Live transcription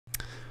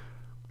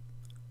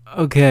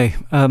Okay,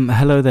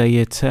 hello there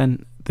Year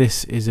 10.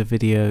 This is a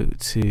video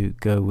to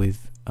go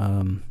with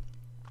the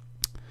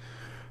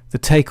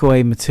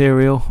takeaway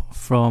material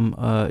from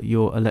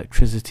your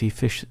electricity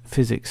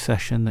physics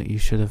session that you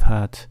should have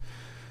had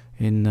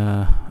in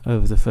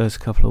over the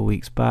first couple of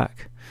weeks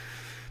back.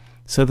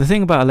 So the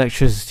thing about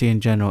electricity in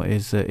general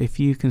is that if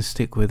you can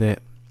stick with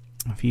it,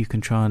 if you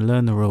can try and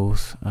learn the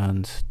rules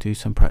and do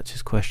some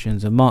practice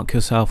questions and mark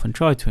yourself and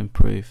try to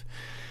improve,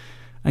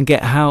 and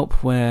get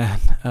help where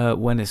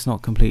when it's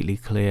not completely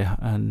clear,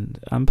 and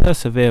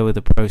persevere with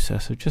the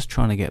process of just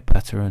trying to get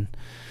better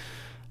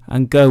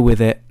and go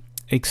with it,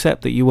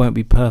 accept that you won't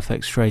be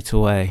perfect straight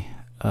away,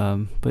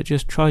 but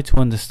just try to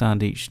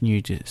understand each new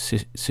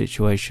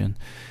situation,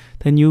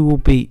 then you will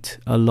beat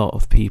a lot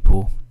of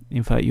people.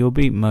 In fact, you'll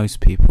beat most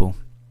people,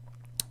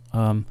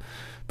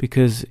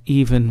 because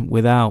even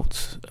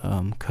without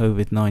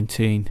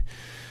COVID-19,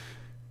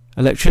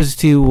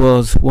 electricity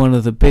was one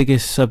of the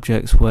biggest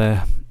subjects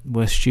where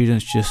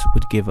students just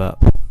would give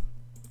up.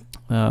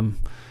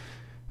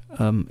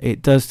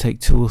 It does take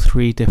 2 or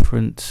 3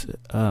 different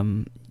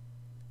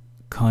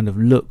kind of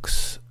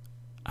looks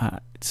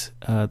at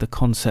the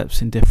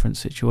concepts in different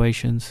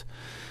situations.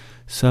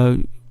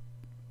 So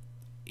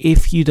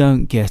if you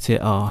don't get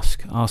it,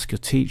 ask your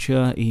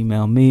teacher,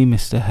 email me,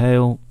 Mr.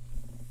 Hale,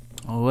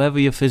 or whoever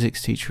your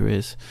physics teacher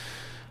is.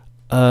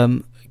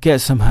 Get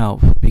some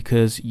help,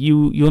 because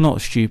you're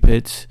not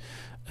stupid.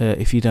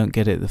 If you don't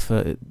get it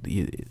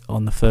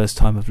on the first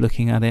time of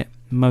looking at it.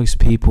 Most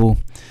people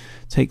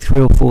take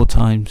 3 or 4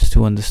 times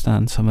to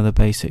understand some of the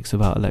basics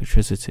about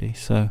electricity.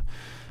 So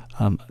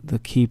the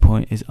key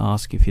point is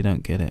ask if you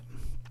don't get it.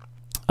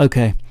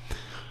 Okay,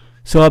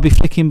 so I'll be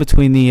flicking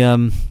between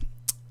the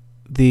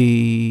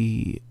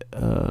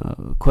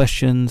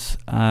questions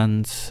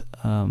and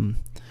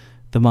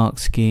the mark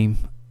scheme,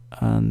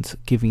 and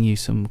giving you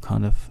some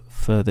kind of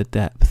further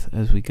depth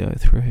as we go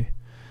through.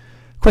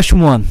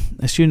 Question 1.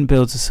 A student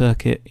builds a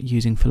circuit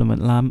using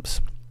filament lamps.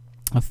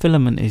 A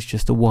filament is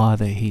just a wire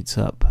that heats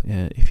up,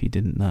 if you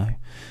didn't know.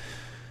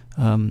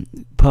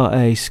 Part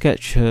A.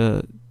 Sketch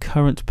a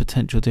current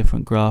potential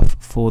different graph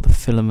for the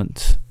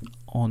filament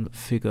on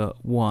figure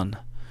 1.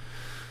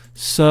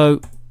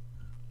 So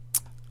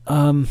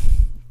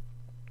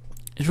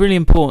it's really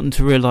important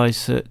to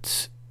realise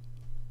that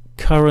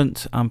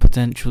current and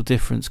potential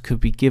difference could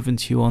be given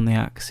to you on the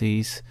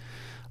axes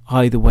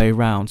either way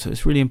round, so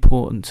it's really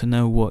important to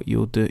know what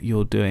you're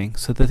doing.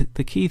 So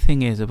the key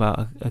thing is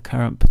about a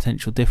current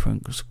potential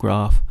difference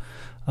graph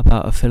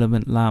about a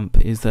filament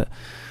lamp is that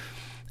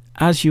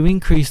as you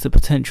increase the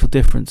potential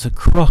difference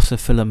across a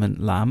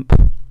filament lamp,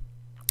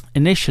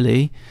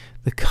 initially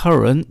the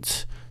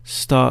current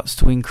starts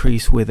to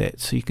increase with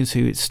it. So you can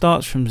see it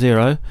starts from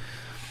 0,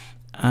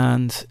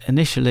 and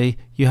initially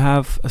you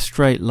have a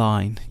straight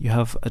line, you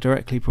have a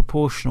directly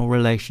proportional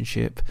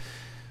relationship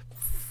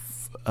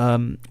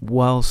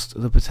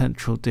whilst the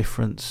potential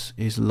difference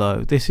is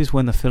low. This is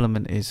when the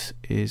filament is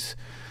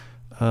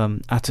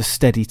at a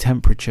steady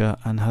temperature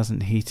and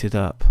hasn't heated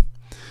up.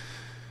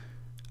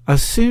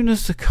 As soon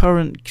as the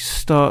current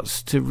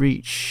starts to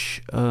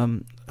reach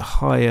a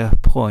higher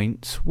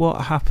point,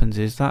 what happens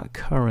is that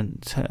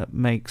current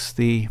makes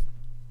the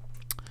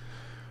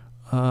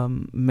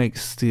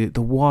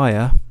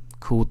wire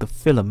called the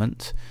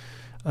filament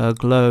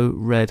glow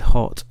red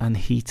hot and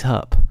heat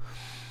up.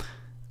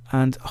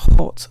 And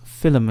hot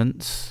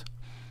filaments,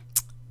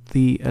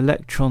 the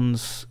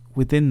electrons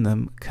within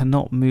them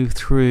cannot move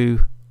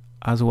through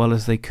as well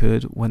as they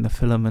could when the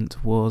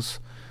filament was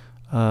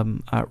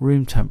at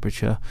room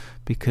temperature,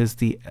 because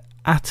the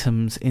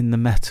atoms in the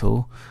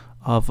metal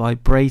are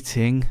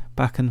vibrating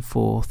back and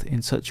forth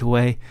in such a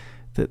way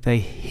that they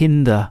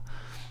hinder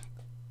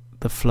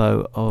the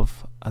flow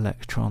of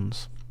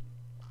electrons.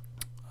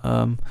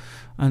 And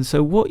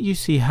so what you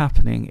see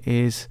happening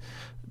is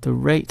the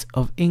rate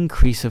of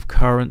increase of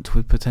current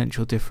with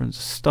potential difference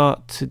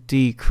start to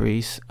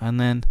decrease, and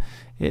then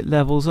it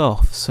levels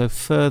off. So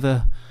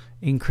further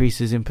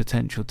increases in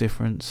potential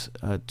difference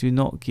do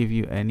not give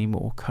you any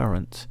more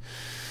current.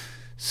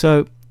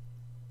 So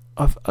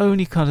I've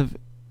only kind of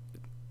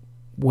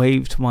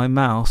waved my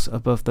mouse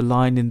above the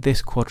line in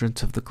this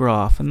quadrant of the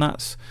graph, and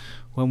that's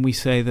when we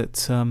say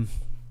that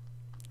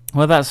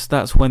well,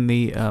 that's when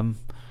the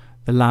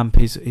lamp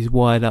is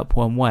wired up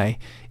one way.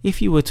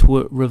 If you were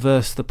to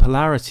reverse the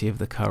polarity of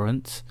the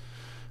current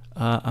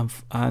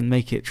and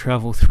make it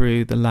travel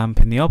through the lamp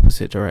in the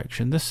opposite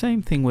direction, the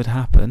same thing would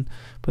happen,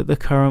 but the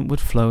current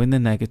would flow in the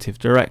negative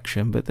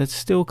direction. But there'd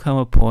still come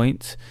a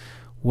point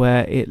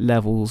where it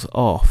levels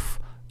off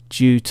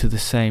due to the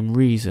same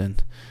reason,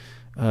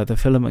 the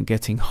filament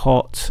getting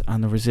hot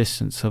and the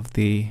resistance of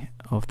the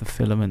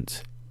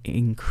filament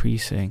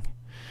increasing.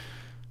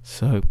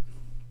 So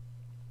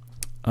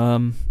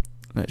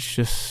let's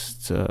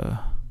just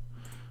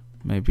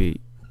maybe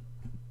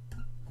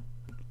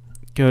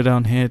go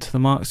down here to the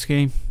mark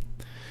scheme.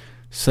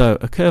 So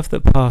a curve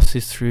that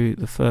passes through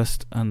the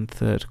first and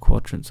third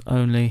quadrants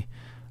only.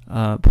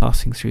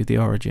 passing through the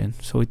origin.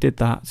 So we did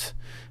that,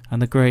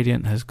 and the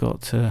gradient has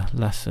got to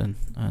lessen,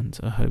 and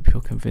I hope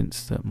you're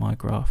convinced that my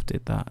graph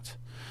did that.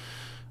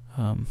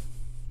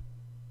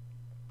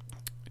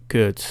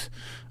 Good.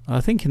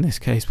 I think in this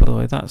case, by the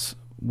way, that's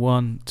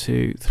 1,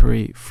 2,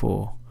 3,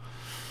 4.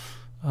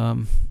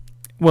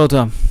 Well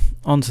done.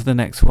 On to the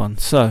next one.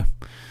 So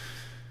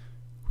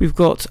we've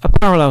got a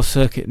parallel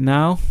circuit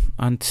now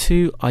and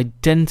two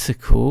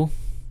identical,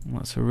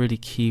 that's a really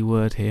key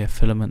word here,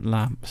 filament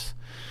lamps.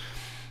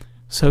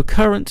 So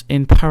current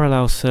in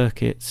parallel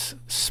circuits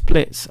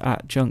splits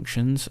at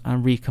junctions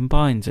and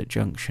recombines at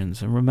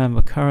junctions. And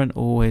remember, current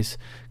always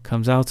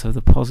comes out of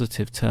the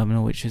positive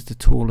terminal, which is the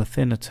taller,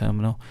 thinner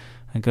terminal,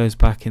 and goes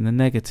back in the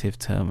negative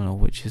terminal,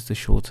 which is the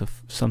shorter,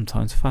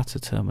 sometimes fatter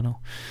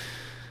terminal.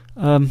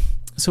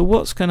 So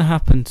what's going to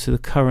happen to the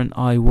current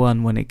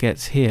I1 when it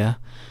gets here?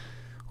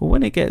 Well,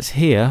 when it gets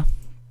here,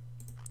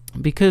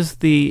 because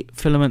the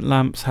filament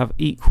lamps have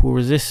equal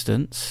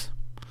resistance,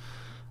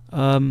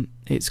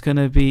 it's going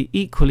to be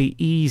equally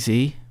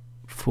easy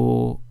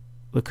for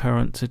the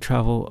current to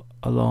travel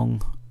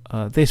along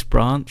this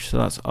branch, so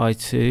that's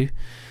I2,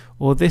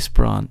 or this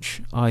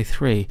branch,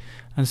 I3,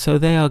 and so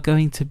they are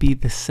going to be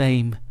the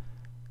same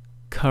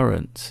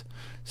current.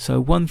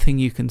 So one thing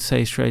you can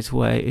say straight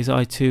away is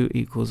I2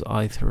 equals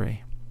I3.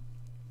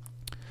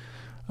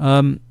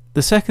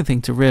 The second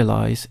thing to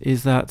realize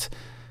is that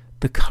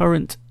the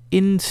current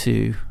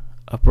into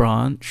a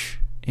branch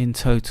in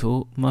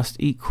total must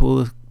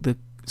equal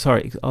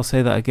sorry, I'll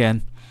say that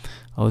again,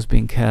 I was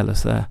being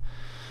careless there.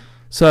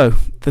 So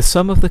the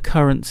sum of the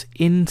currents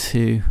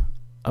into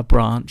a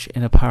branch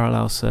in a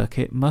parallel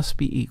circuit must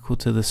be equal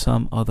to the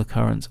sum of the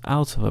currents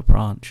out of a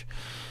branch.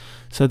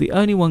 So the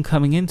only one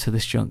coming into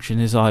this junction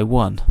is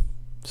I1.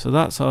 So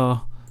that's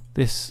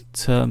this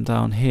term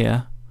down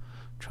here,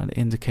 I'm trying to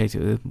indicate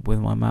it with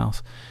my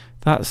mouse.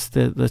 That's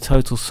the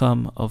total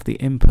sum of the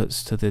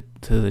inputs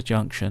to the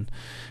junction.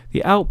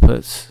 The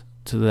outputs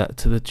to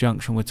the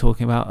junction we're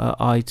talking about are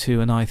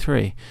I2 and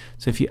I3.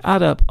 So if you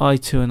add up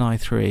I2 and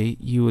I3,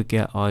 you would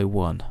get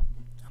I1,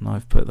 and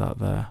I've put that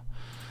there.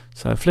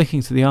 So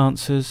flicking to the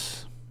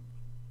answers,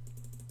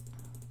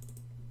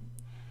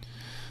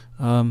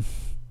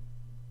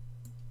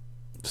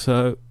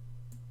 so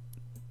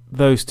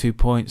those 2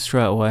 points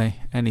straight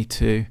away, any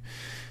two.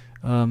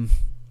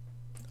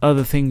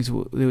 Other things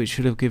which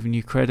should have given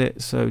you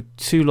credit, so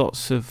 2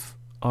 lots of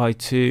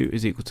I2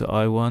 is equal to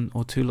I1,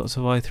 or 2 lots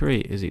of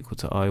I3 is equal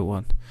to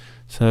I1.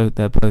 So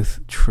they're both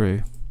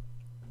true.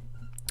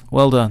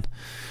 Well done.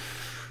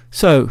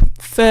 So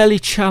fairly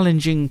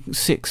challenging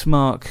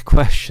 6-mark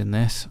question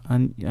this,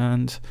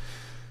 and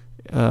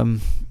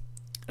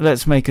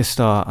let's make a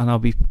start, and I'll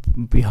be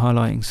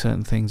highlighting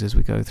certain things as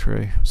we go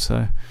through.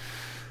 So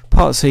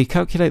part C,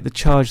 calculate the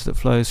charge that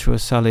flows through a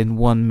cell in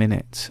 1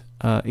 minute.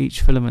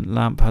 Each filament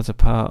lamp has a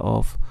power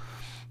of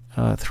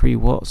 3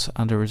 watts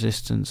and a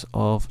resistance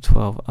of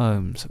 12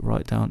 ohms.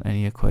 Write down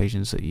any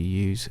equations that you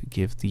use,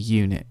 give the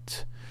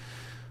unit.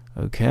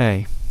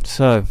 Okay,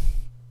 so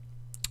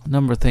a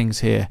number of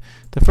things here.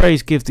 The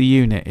phrase give the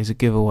unit is a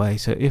giveaway,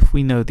 so if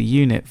we know the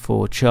unit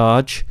for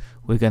charge,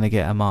 we're going to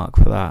get a mark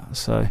for that.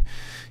 So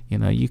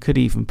you could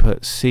even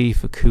put C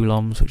for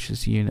coulombs, which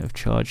is the unit of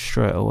charge,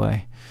 straight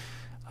away.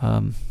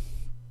 Something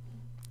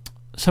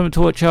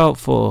to watch out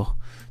for.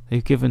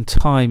 They've given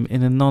time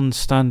in a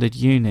non-standard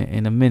unit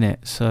in a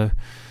minute, so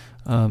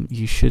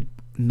you should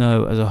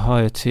know as a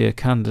higher tier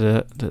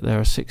candidate that there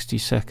are 60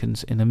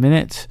 seconds in a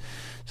minute,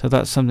 so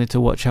that's something to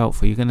watch out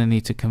for. You're going to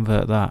need to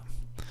convert that.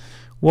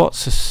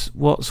 Watts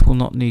will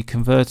not need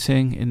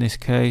converting in this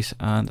case,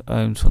 and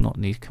ohms will not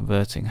need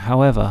converting.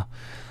 However,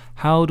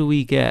 how do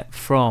we get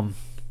from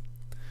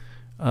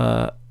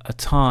a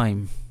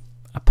time,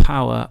 a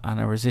power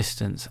and a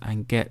resistance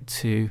and get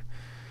to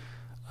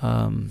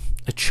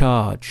a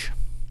charge?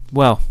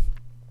 Well,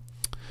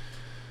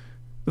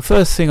 the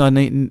first thing I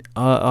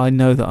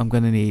know that I'm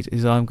going to need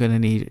is I'm going to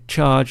need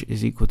charge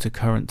is equal to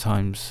current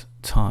times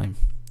time.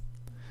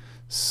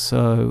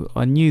 So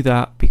I knew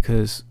that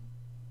because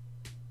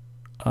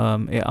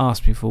it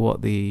asked me for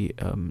what the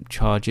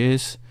charge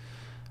is,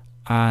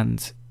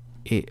 and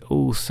it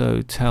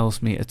also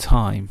tells me a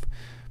time.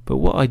 But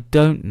what I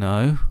don't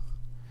know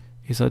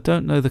is I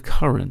don't know the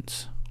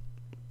current.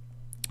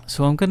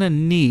 So I'm going to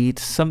need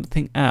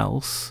something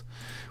else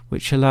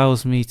which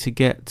allows me to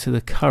get to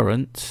the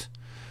current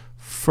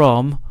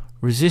from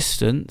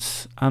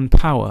resistance and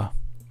power.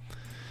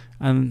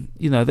 And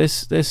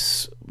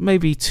there's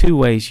maybe 2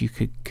 ways you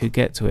could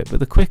get to it,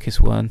 but the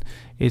quickest one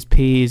is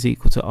P is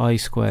equal to I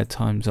squared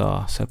times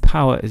R. So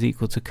power is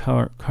equal to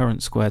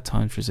current squared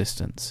times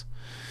resistance.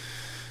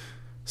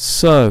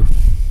 So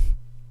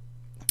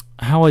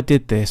how I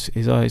did this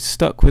is I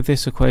stuck with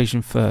this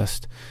equation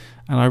first,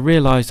 and I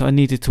realized I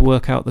needed to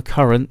work out the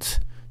current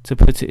to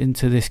put it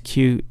into this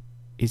Q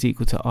is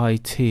equal to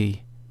IT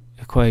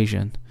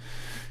equation.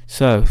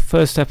 So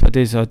first step I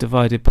did is I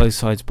divided both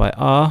sides by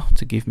R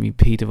to give me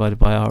P divided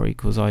by R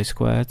equals I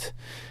squared.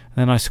 And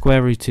then I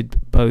square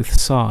rooted both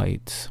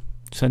sides.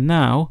 So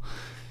now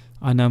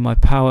I know my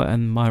power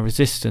and my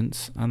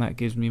resistance, and that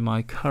gives me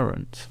my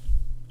current.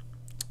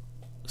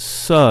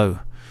 So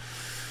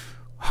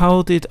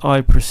how did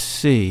I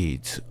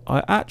proceed?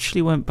 I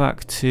actually went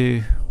back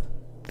to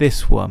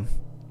this one.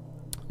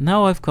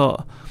 Now I've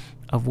got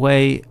a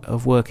way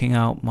of working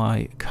out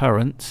my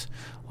current.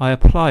 I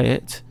apply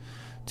it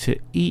to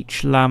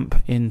each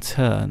lamp in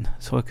turn,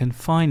 so I can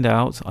find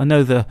out, I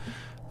know the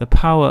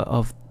power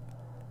of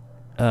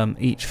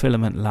each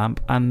filament lamp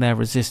and their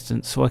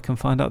resistance, so I can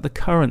find out the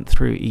current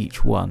through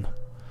each one.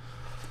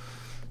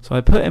 So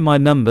I put in my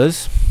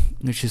numbers,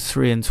 which is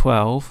 3 and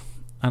 12,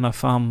 and I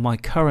found my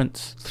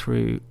current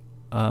through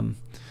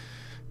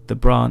the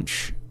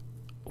branch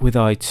with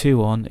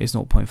I2 on is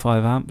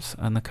 0.5 amps,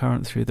 and the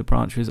current through the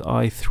branch with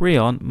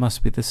I3 on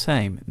must be the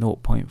same,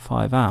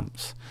 0.5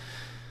 amps.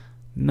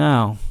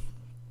 Now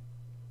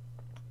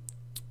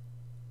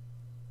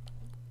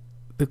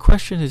the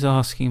question is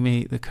asking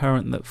me the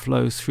current that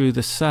flows through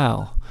the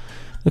cell.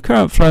 The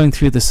current flowing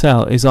through the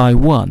cell is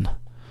I1,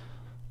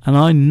 and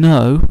I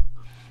know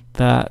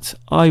that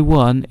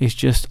I1 is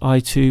just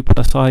I2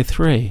 plus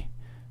I3,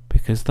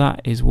 because that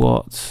is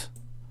what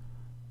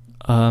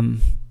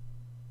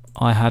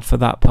I had for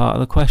that part of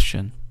the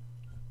question.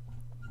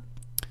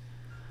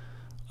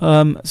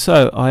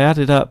 So I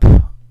added up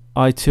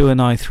I2 and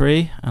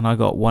I3 and I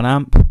got 1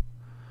 amp,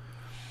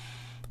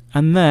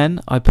 and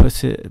then I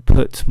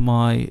put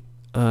my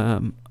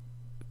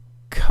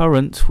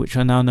current, which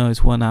I now know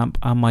is 1 amp,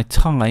 and my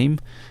time,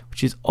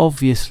 which is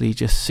obviously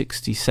just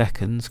 60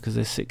 seconds because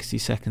there's 60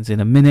 seconds in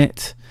a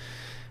minute,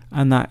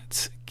 and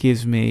that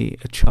gives me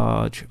a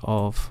charge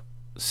of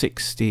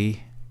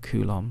 60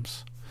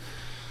 coulombs.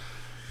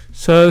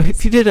 So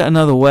if you did it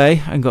another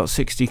way and got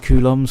 60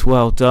 coulombs,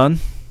 well done.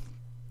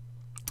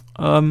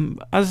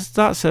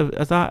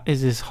 That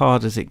is as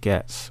hard as it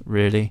gets,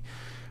 really,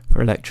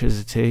 for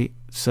electricity.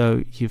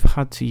 So you've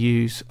had to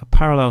use a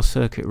parallel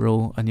circuit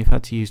rule, and you've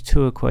had to use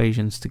 2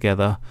 equations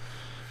together,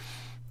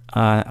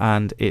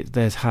 and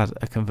there's had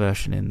a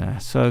conversion in there.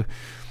 So,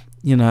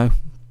 you know,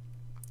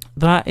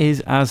 that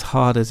is as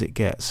hard as it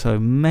gets. So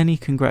many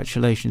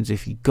congratulations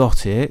if you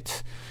got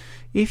it.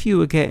 If you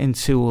were getting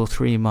 2 or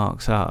 3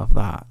 marks out of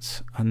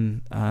that,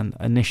 and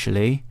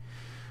initially,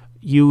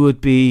 you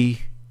would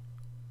be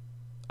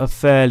a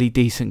fairly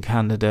decent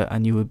candidate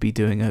and you would be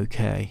doing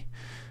okay.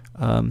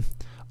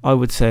 I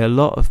would say a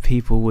lot of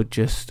people would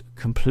just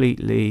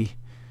completely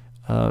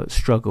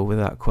struggle with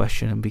that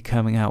question and be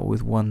coming out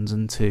with 1s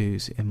and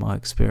 2s in my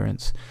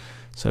experience.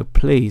 So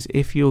please,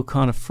 if you're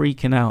kind of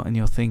freaking out and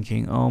you're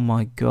thinking, oh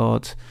my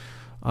god,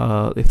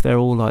 if they're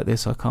all like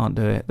this I can't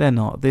do it, they're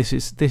not. This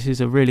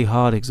is a really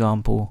hard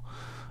example,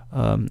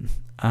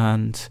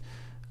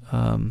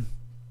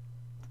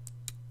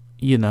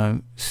 you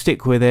know,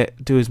 stick with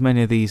it, do as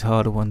many of these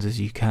harder ones as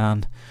you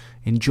can,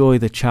 enjoy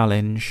the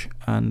challenge,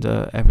 and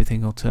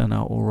everything will turn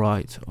out all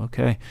right.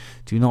 Okay,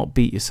 do not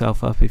beat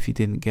yourself up if you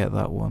didn't get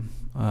that one.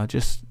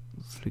 Just,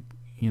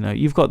 you know,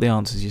 you've got the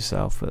answers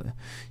yourself,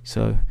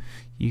 so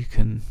you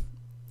can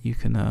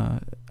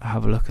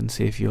have a look and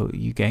see if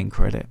you gain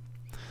credit.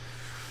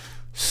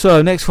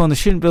 So next one, the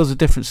student builds a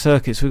different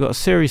circuit. So we've got a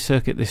series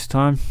circuit this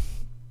time,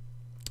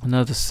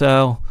 another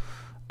cell,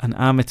 an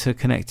ammeter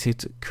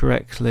connected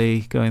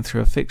correctly, going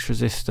through a fixed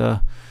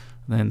resistor,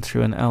 and then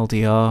through an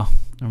LDR.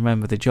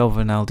 Remember, the job of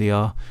an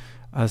LDR,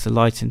 as the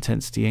light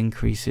intensity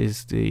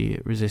increases, the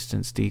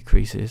resistance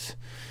decreases.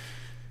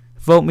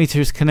 Voltmeter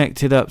is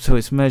connected up, so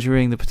it's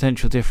measuring the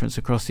potential difference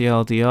across the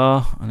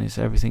LDR, and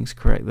everything's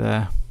correct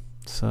there.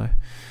 So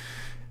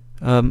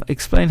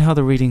explain how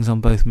the readings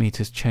on both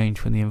meters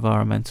change when the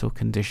environmental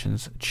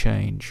conditions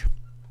change.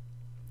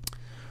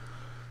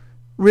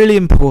 Really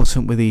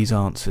important with these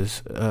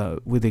answers,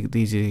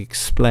 these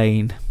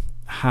explain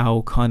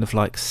how kind of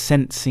like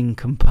sensing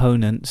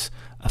components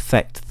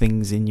affect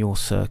things in your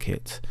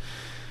circuit.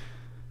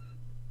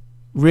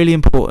 Really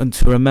important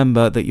to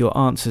remember that your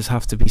answers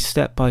have to be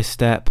step by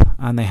step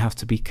and they have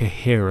to be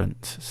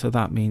coherent. So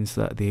that means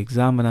that the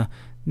examiner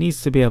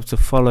needs to be able to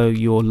follow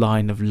your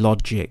line of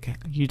logic.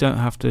 You don't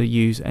have to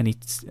use any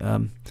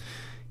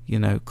you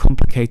know,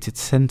 complicated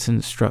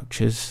sentence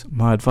structures.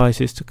 My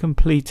advice is to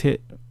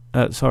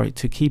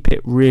keep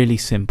it really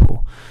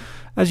simple.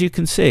 As you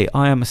can see,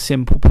 I am a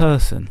simple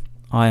person.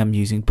 I am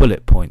using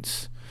bullet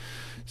points.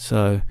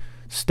 So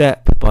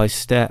step by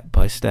step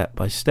by step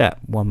by step,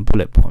 1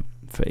 bullet point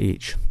for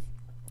each.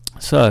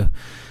 So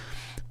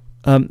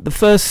the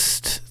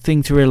first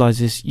thing to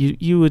realize is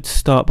you would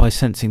start by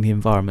sensing the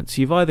environment.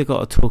 So you've either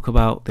got to talk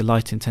about the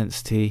light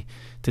intensity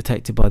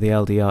detected by the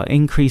LDR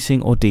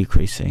increasing or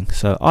decreasing.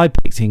 So I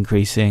picked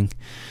increasing,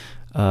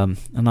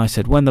 and I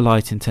said when the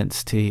light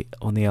intensity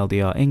on the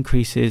LDR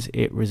increases,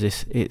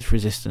 its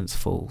resistance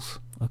falls.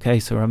 Okay,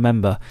 so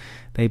remember,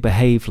 they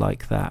behave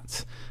like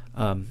that,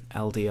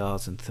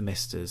 LDRs and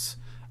thymistors.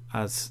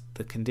 As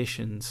the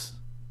conditions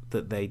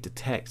that they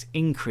detect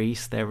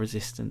increase, their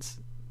resistance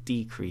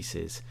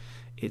decreases.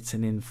 It's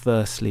an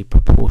inversely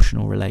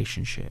proportional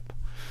relationship.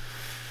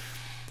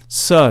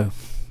 So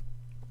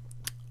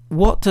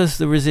what does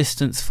the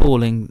resistance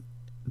falling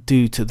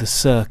do to the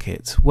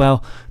circuit?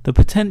 Well, the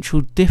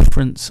potential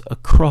difference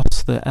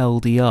across the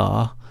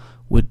LDR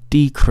would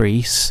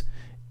decrease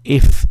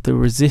if the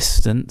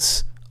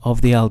resistance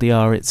of the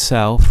LDR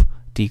itself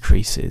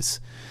decreases.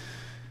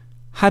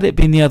 Had it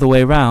been the other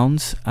way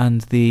around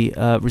and the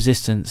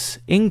resistance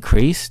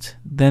increased,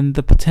 then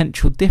the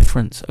potential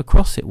difference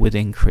across it would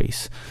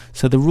increase.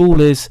 So the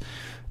rule is,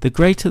 the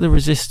greater the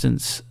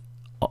resistance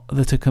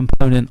that a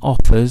component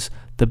offers,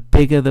 the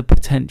bigger the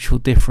potential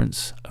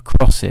difference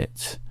across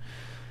it.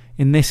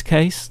 In this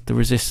case, the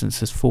resistance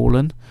has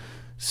fallen,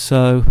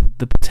 so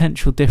the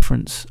potential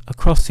difference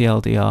across the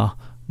LDR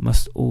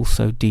must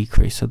also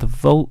decrease. So the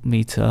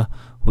voltmeter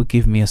will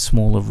give me a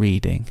smaller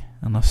reading,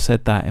 and I've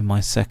said that in my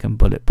second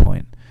bullet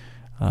point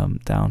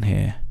down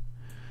here.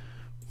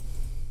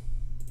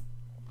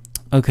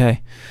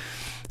 Okay,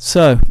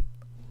 so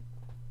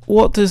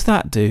what does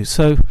that do?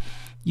 So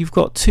you've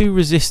got two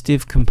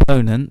resistive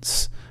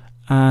components,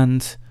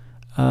 and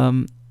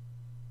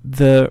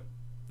the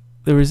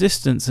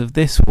resistance of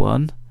this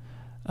one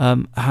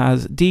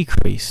has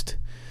decreased.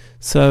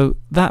 So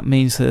that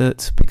means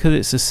that because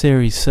it's a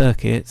series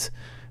circuit,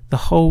 the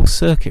whole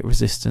circuit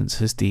resistance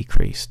has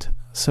decreased.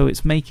 So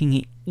it's making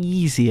it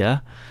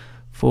easier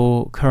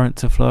for current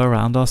to flow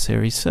around our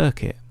series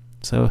circuit.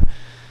 So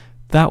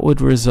that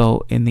would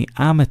result in the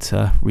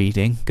ammeter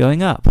reading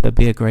going up. There'd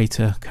be a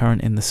greater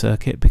current in the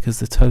circuit because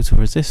the total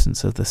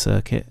resistance of the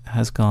circuit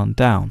has gone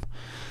down.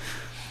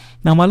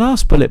 Now my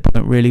last bullet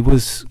point really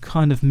was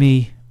kind of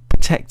me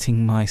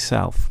protecting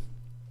myself.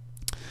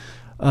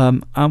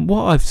 And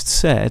what I've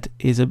said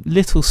is a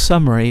little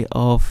summary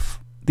of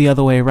the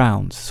other way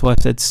around. So I've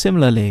said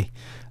similarly,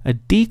 a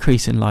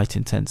decrease in light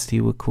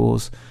intensity would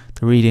cause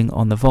the reading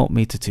on the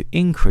voltmeter to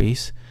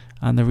increase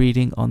and the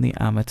reading on the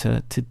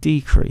ammeter to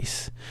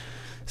decrease.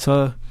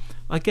 So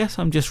I guess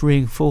I'm just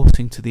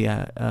reinforcing to the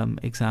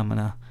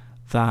examiner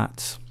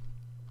that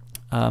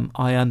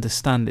I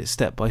understand it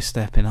step by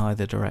step in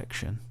either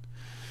direction.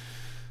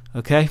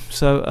 Okay,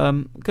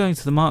 so going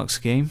to the mark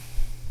scheme,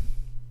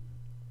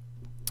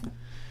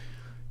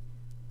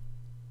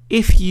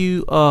 if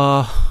you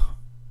are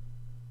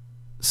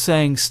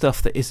saying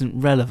stuff that isn't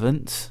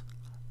relevant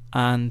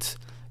and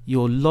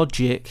your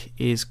logic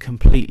is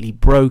completely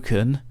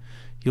broken,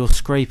 you're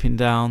scraping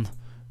down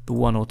the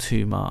 1 or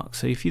 2 marks.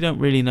 So if you don't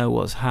really know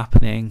what's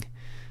happening,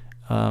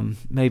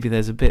 maybe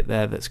there's a bit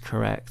there that's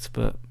correct,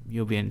 but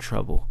you'll be in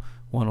trouble.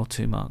 1 or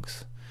 2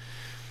 marks.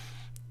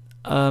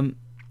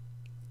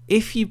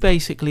 If you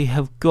basically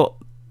have got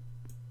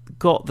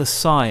the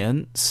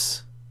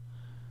science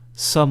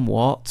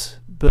somewhat,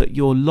 but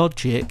your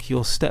logic,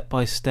 your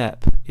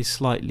step-by-step is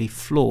slightly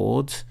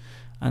flawed,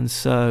 and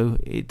so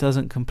it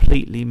doesn't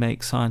completely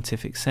make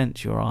scientific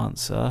sense, your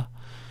answer,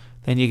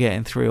 then you're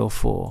getting 3 or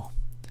 4.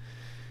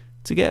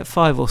 To get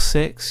 5 or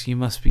 6, you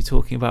must be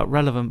talking about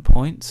relevant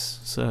points,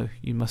 so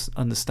you must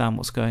understand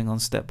what's going on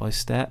step by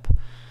step,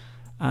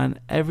 and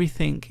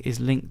everything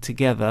is linked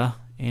together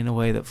in a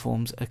way that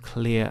forms a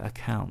clear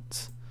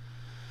account.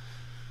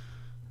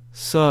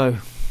 So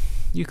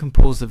you can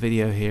pause the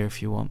video here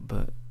if you want,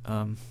 but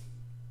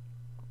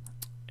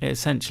it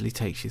essentially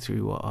takes you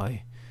through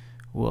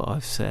what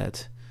I've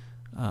said.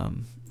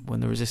 When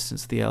the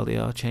resistance of the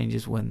LDR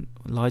changes, when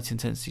light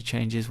intensity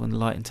changes, when the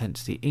light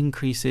intensity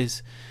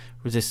increases,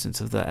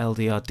 resistance of the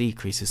LDR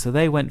decreases. So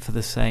they went for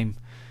the same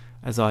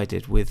as I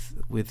did with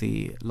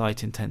the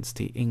light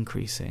intensity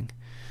increasing.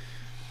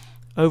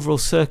 Overall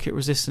circuit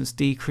resistance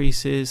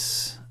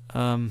decreases.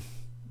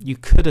 You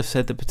could have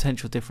said the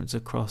potential difference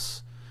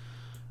across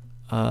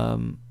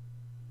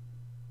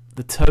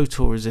the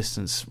total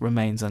resistance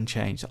remains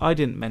unchanged. I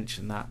didn't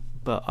mention that,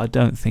 but I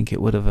don't think it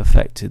would have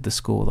affected the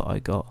score that I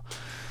got.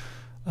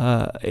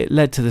 It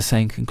led to the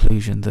same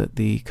conclusion, that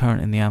the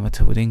current in the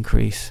ammeter would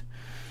increase.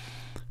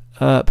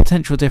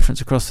 Potential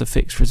difference across the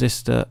fixed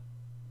resistor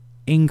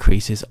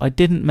increases. I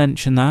didn't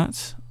mention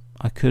that.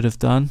 I could have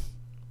done.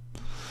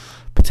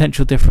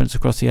 Potential difference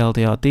across the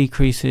LDR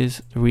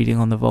decreases. The reading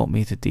on the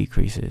voltmeter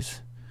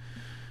decreases.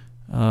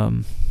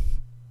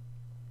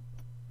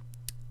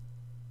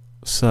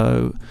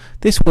 So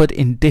this word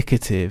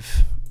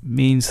indicative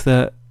means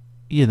that,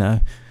 you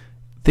know,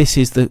 this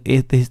is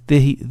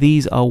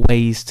these are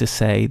ways to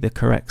say the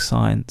correct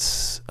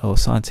science or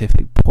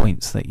scientific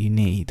points that you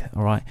need.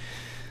 All right.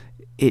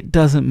 It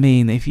doesn't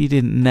mean if you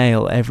didn't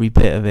nail every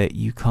bit of it,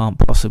 you can't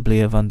possibly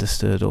have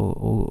understood,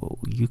 or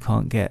you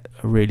can't get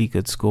a really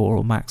good score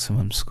or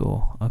maximum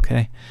score.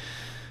 Okay.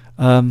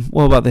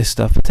 What about this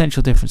stuff?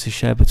 Potential differences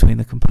shared between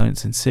the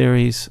components in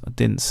series. I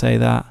didn't say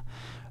that.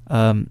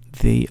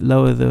 The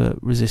lower the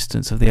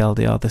resistance of the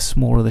LDR, the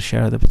smaller the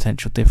share of the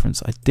potential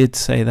difference. I did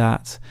say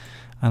that,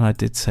 and I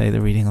did say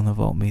the reading on the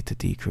voltmeter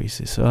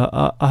decreases. So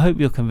I hope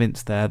you're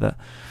convinced there that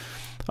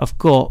I've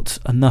got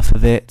enough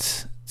of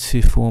it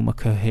to form a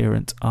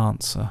coherent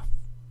answer.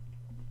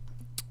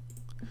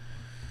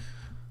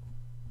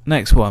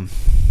 Next one.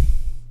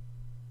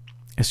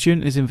 A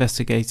student is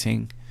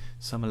investigating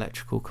some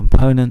electrical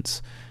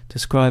components.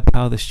 Describe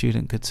how the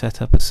student could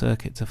set up a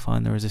circuit to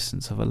find the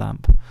resistance of a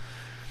lamp.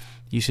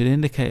 You should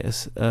indicate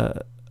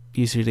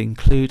you should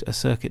include a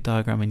circuit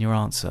diagram in your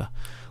answer.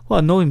 What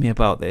annoyed me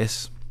about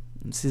this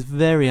is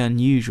very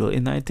unusual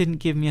in that it didn't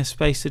give me a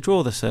space to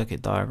draw the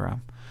circuit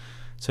diagram.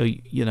 So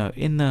you know,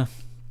 in the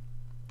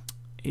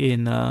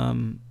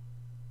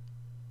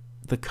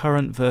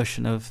current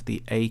version of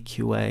the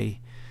AQA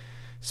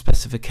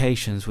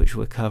specifications which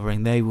we're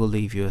covering, they will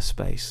leave you a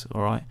space.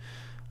 All right.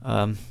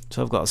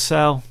 So I've got a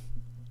cell,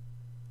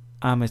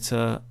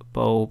 ammeter,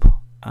 bulb,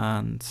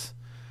 and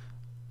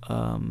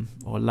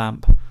or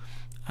lamp,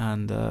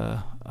 and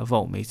a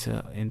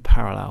voltmeter in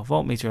parallel.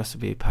 Voltmeter has to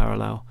be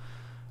parallel.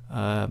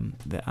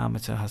 The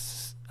ammeter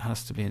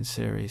has to be in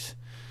series.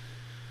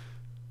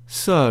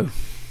 So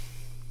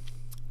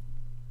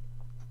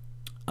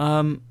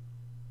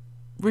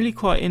really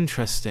quite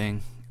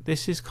interesting.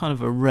 This is kind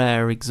of a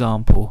rare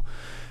example.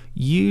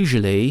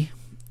 Usually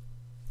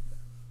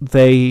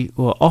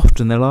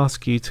often they'll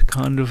ask you to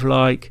kind of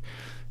like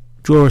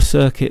draw a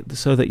circuit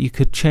so that you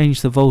could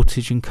change the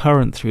voltage and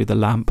current through the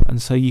lamp,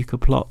 and so you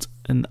could plot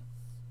an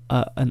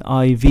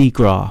IV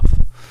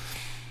graph.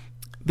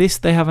 This,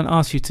 they haven't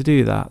asked you to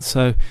do that,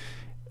 so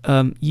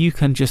you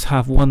can just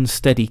have one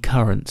steady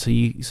current. So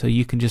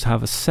you can just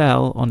have a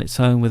cell on its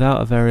own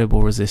without a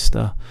variable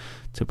resistor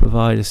to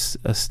provide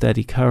a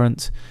steady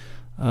current.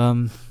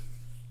 I've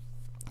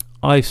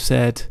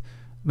said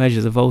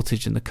measure the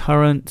voltage and the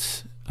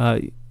current.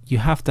 You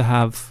have to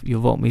have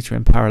your voltmeter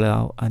in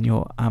parallel and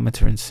your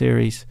ammeter in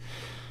series.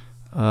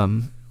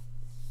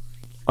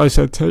 I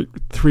said take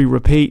 3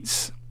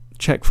 repeats,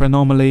 check for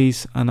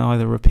anomalies, and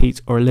either repeat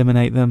or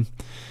eliminate them,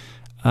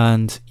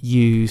 and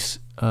use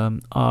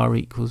R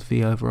equals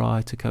V over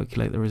I to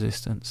calculate the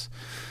resistance.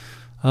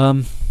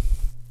 My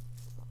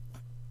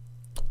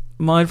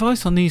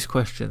advice on these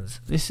questions,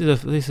 this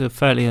is a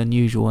fairly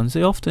unusual one.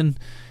 They often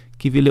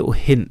give you little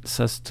hints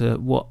as to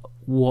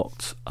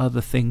what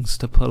other things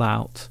to pull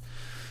out.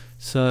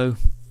 So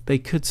they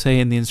could say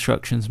in the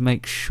instructions,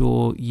 make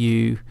sure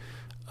you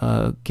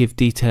give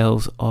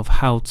details of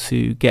how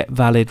to get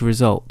valid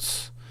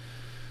results.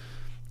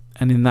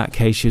 And in that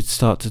case, you'd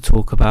start to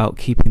talk about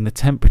keeping the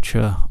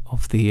temperature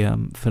of the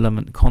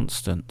filament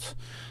constant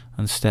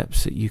and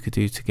steps that you could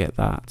do to get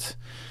that.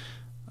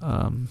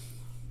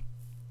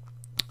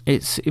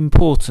 It's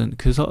important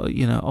because,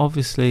 you know,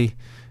 obviously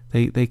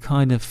they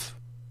kind of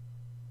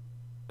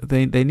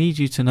they need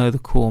you to know the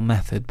core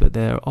method, but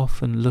they're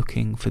often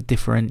looking for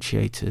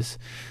differentiators.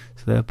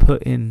 So they'll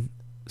put in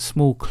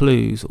small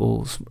clues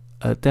or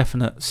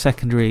definite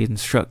secondary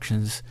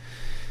instructions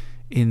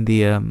in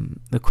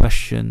the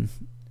question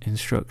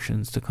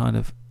instructions to kind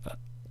of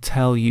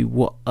tell you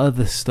what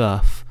other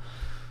stuff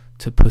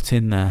to put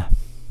in there.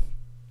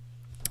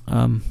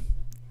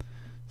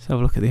 Let's have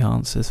a look at the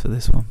answers for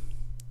this one.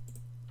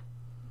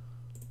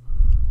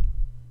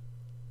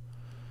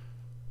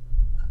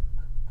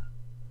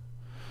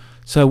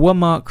 So 1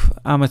 mark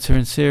ammeter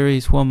in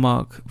series, 1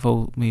 mark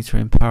voltmeter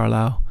in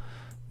parallel.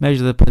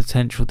 Measure the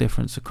potential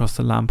difference across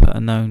the lamp at a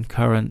known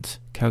current.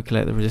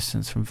 Calculate the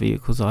resistance from V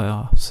equals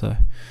IR. So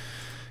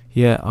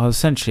yeah, I'll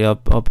be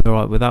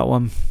alright with that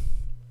one.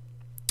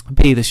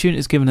 B, the student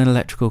is given an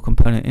electrical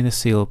component in a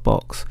sealed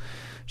box.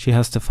 She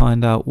has to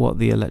find out what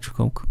the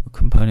electrical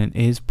component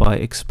is by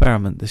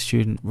experiment. The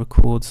student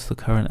records the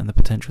current and the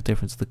potential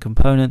difference of the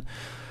component.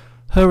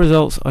 Her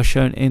results are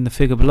shown in the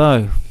figure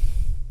below.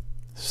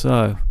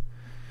 So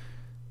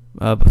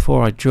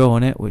before I draw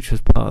on it, which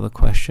was part of the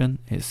question,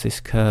 it's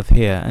this curve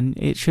here, and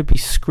it should be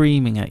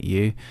screaming at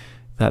you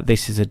that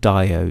this is a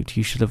diode.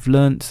 You should have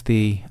learnt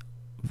the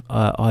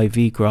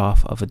IV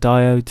graph of a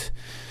diode,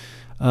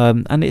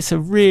 and it's a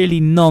really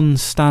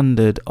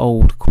non-standard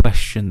old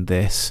question,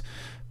 this,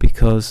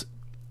 because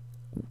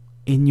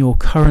in your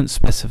current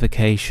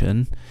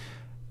specification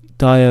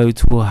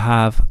diodes will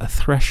have a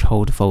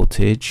threshold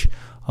voltage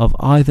of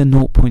either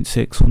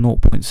 0.6 or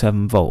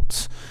 0.7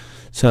 volts.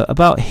 So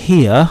about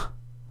here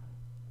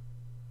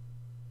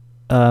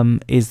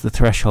is the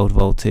threshold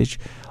voltage.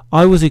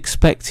 I was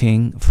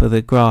expecting for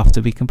the graph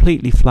to be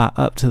completely flat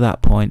up to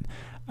that point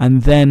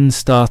and then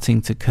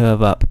starting to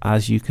curve up,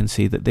 as you can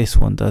see that this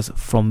one does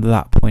from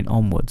that point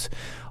onwards.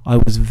 I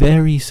was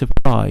very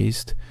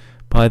surprised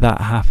by that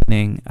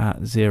happening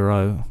at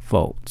 0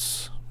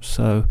 volts.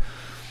 So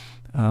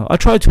I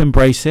tried to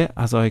embrace it,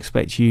 as I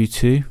expect you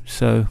to.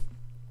 So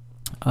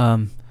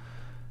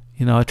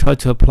you know, I tried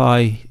to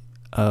apply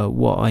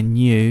what I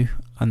knew,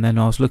 and then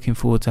I was looking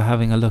forward to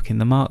having a look in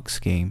the mark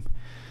scheme.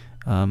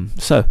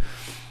 So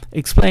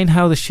explain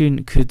how the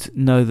student could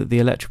know that the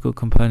electrical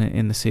component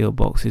in the sealed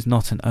box is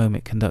not an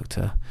ohmic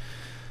conductor.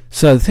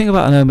 So the thing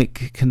about an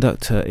ohmic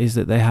conductor is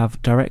that they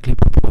have directly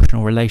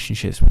proportional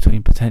relationships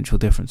between potential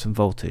difference and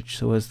voltage.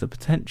 So as the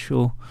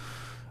potential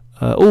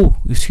oh,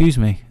 excuse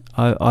me,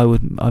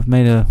 I've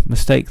made a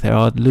mistake there.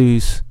 I'd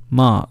lose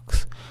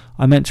marks.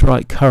 I meant to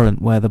write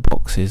current where the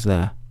box is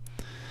there.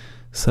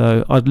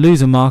 So I'd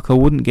lose a mark. I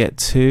wouldn't get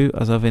 2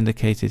 as I've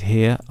indicated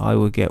here. I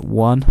would get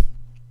 1.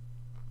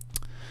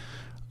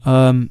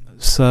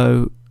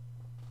 So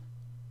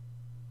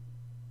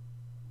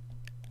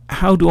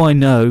how do I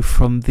know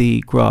from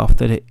the graph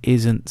that it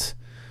isn't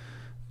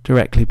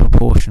directly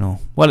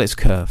proportional? Well, it's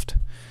curved.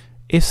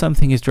 If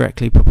something is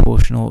directly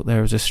proportional,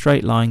 there is a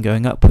straight line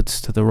going upwards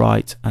to the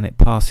right and it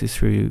passes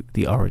through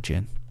the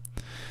origin.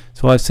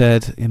 So I've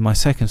said in my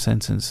second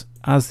sentence,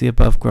 as the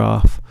above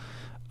graph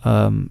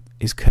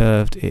is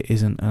curved, it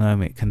isn't an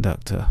ohmic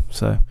conductor.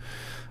 So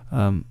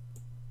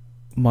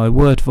my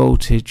word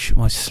voltage,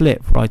 my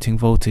slip writing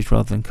voltage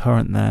rather than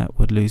current there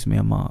would lose me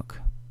a mark.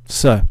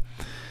 So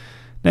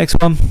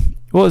next one,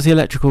 what is the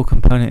electrical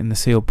component in the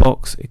sealed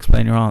box?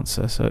 Explain your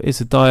answer. So it's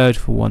a diode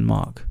for 1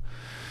 mark.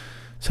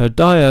 So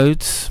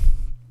diodes,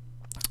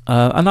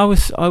 and I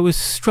was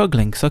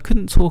struggling because I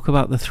couldn't talk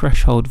about the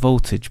threshold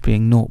voltage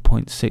being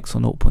 0.6 or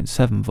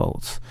 0.7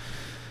 volts.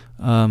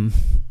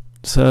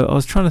 So I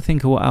was trying to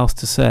think of what else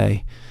to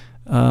say.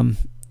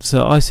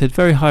 So I said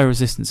very high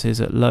resistances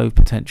at low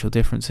potential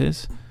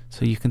differences.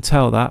 So you can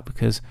tell that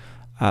because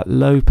at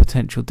low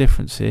potential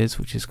differences,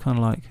 which is kind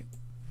of like,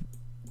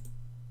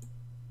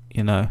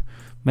 you know,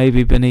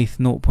 maybe beneath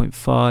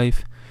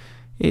 0.5,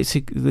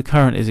 the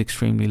current is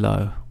extremely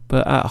low.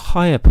 But at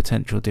higher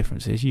potential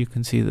differences, you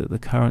can see that the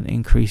current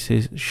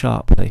increases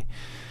sharply.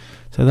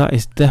 So that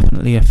is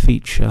definitely a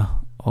feature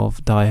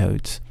of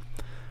diodes.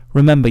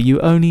 Remember, you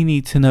only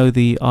need to know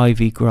the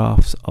IV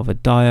graphs of a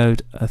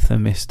diode, a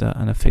thermistor,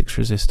 and a fixed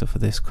resistor for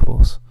this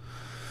course.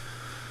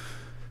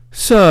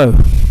 So,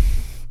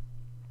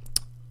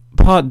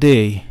 part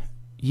D.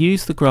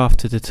 Use the graph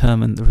to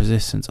determine the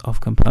resistance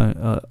of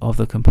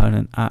the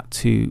component at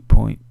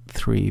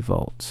 2.3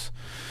 volts.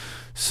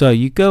 So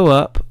you go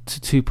up to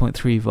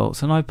 2.3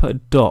 volts, and I put a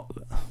dot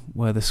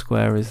where the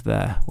square is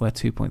there, where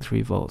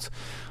 2.3 volts.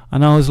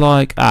 And I was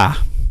like,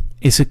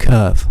 it's a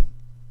curve.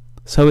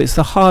 So it's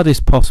the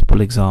hardest possible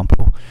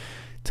example.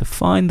 To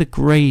find the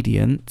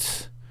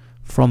gradient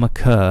from a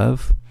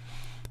curve,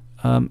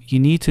 you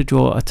need to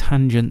draw a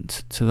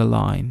tangent to the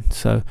line.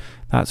 So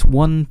that's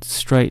one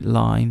straight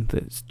line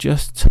that's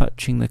just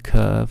touching the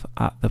curve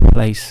at the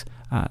place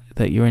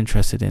that you're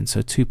interested in.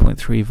 So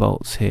 2.3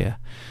 volts here.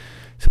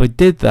 So I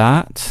did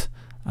that,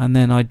 and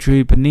then I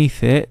drew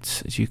beneath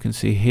it, as you can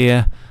see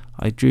here,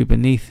 I drew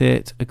beneath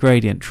it a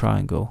gradient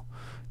triangle.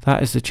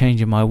 That is the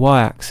change in my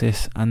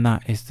y-axis, and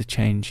that is the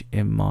change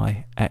in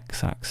my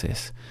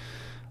x-axis.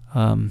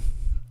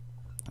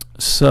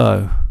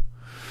 So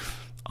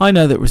I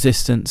know that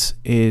resistance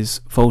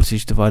is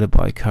voltage divided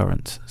by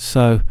current.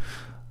 So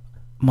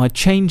my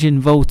change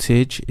in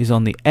voltage is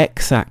on the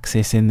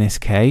x-axis in this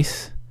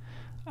case,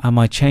 and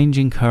my change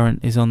in current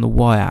is on the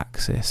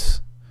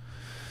y-axis.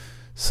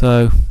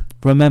 So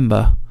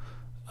remember,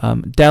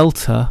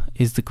 delta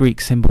is the Greek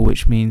symbol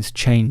which means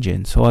change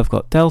in. So I've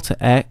got delta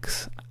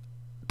x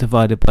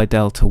divided by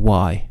delta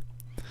y.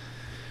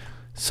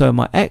 So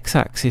my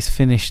x-axis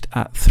finished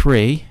at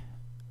 3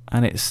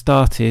 and it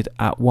started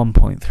at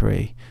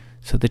 1.3.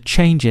 So the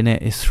change in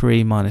it is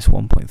 3 minus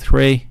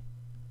 1.3.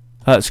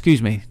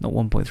 Excuse me, not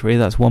 1.3,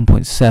 that's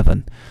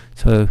 1.7.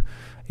 So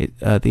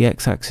the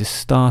x-axis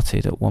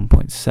started at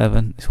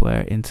 1.7, is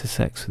where it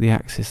intersects with the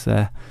axis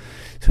there.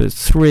 So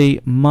it's 3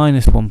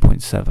 minus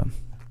 1.7.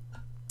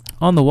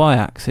 On the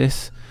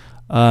y-axis,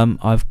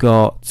 I've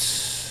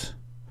got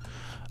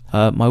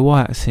my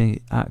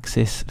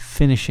y-axis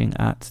finishing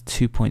at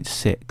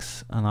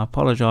 2.6. And I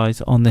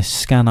apologise, on this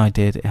scan I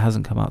did, it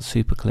hasn't come out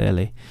super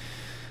clearly.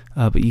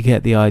 But you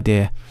get the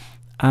idea.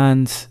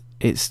 And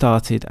it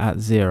started at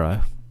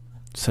 0.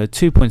 So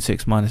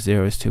 2.6 minus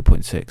 0 is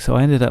 2.6. So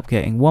I ended up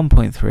getting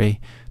 1.3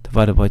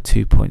 divided by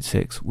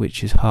 2.6,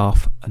 which is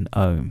half an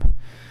ohm.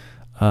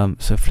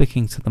 So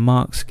flicking to the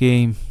mark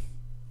scheme.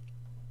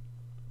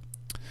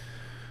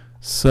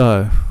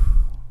 So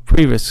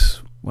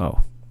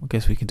well, I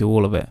guess we can do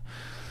all of it.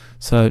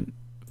 So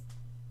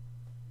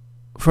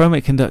for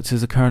ohmic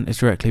conductors, the current is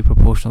directly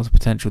proportional to the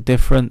potential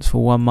difference.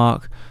 For 1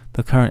 mark,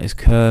 the current is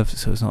curved,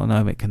 so it's not an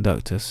ohmic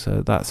conductor,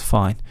 so that's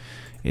fine.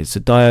 It's a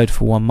diode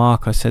for 1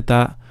 mark, I said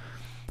that.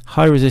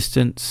 High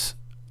resistance,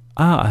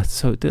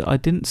 so I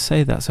didn't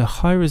say that. So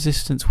high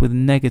resistance with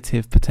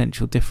negative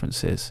potential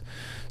differences.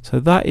 So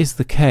that is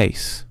the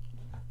case.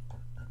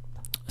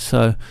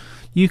 So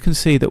you can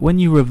see that when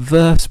you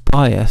reverse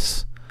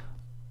bias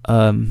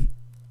a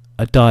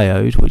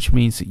diode, which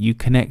means that you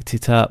connect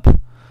it up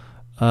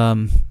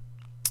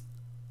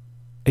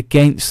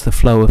against the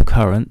flow of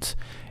current,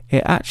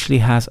 it actually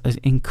has an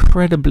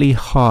incredibly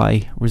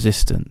high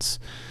resistance.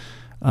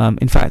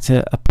 In fact,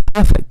 a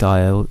perfect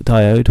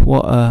diode,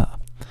 what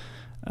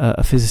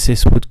a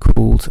physicist would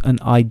call an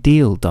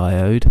ideal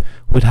diode,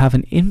 would have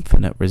an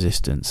infinite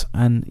resistance,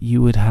 and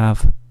you would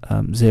have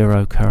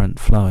 0 current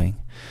flowing.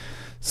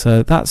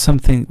 So that's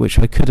something which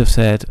I could have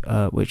said,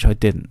 which I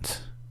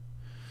didn't.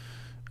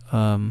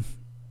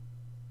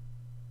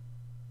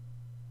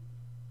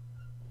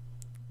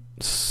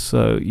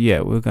 So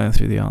yeah, we're going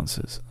through the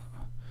answers.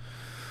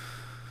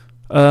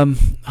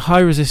 High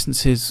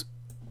resistances,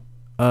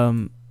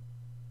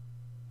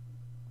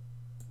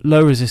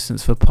 low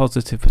resistance for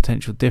positive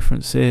potential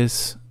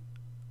differences.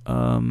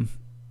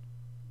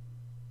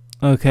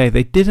 Okay,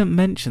 they didn't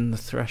mention the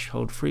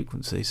threshold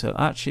frequency, so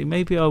actually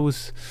maybe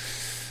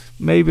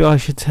I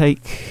should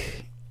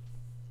take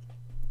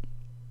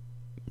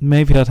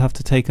maybe I'd have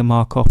to take a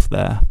mark off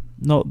there.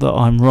 Not that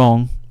I'm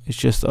wrong, it's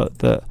just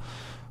that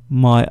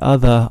my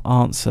other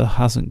answer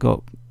hasn't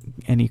got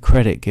any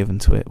credit given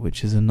to it,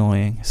 which is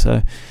annoying.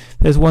 So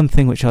there's one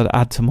thing which I'd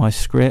add to my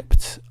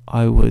script.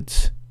 I would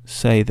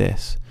say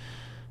this,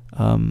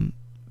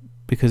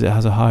 because it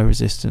has a high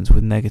resistance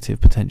with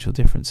negative potential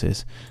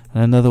differences.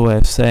 And another way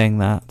of saying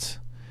that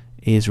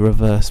is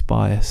reverse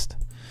biased.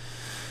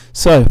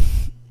 So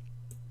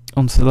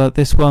onto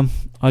this one.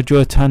 I drew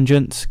a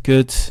tangent.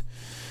 Good.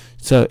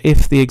 So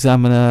if the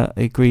examiner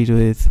agreed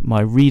with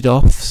my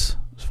read-offs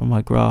from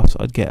my graphs,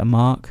 I'd get a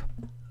mark.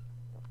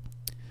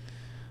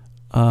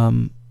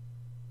 And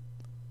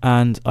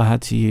I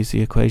had to use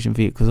the equation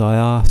V equals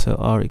IR, so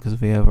R equals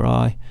V over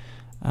I,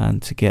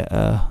 and to get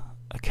a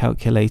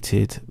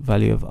calculated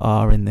value of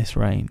R in this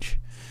range.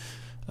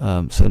 So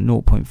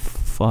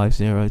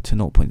 0.50 to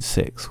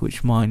 0.6,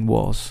 which mine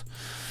was.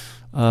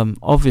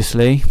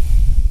 Obviously,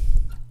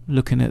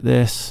 looking at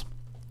this,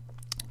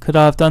 could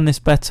I have done this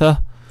better?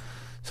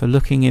 So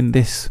looking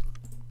at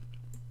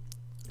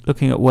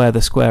where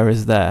the square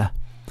is there,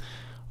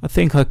 I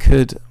think I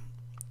could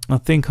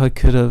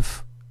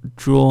have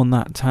drawn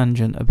that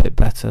tangent a bit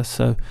better.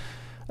 So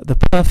the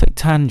perfect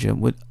tangent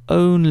would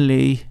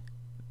only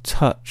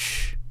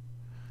touch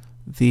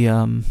the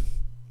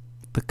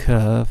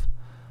curve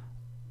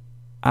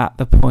at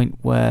the point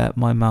where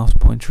my mouse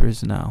pointer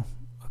is now.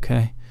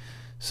 Okay,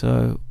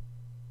 so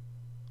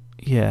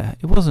yeah,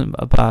 it wasn't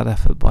a bad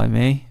effort by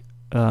me,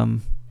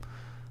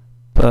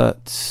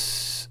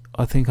 but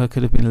I think I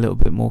could have been a little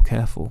bit more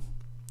careful.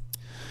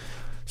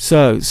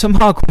 So some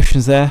hard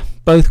questions there.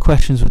 Both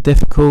questions were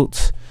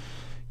difficult.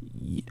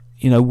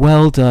 You know,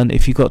 well done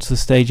if you got to the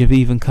stage of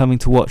even coming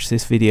to watch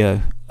this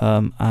video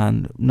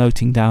and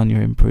noting down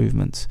your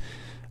improvements,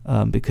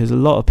 because a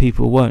lot of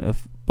people won't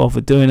have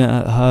bothered doing it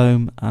at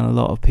home, and a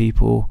lot of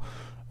people,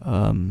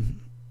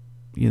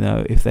 you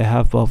know, if they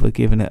have bothered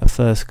giving it a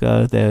first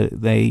go,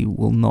 they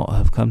will not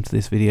have come to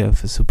this video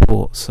for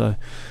support. So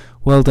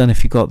well done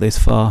if you got this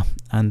far,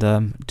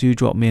 and do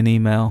drop me an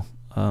email,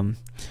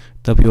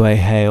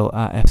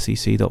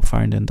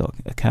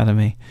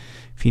 wahale@fcc.farringdon.academy,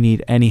 if you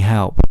need any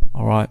help.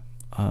 Alright,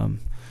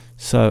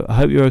 so I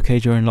hope you're okay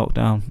during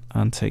lockdown,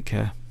 and take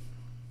care.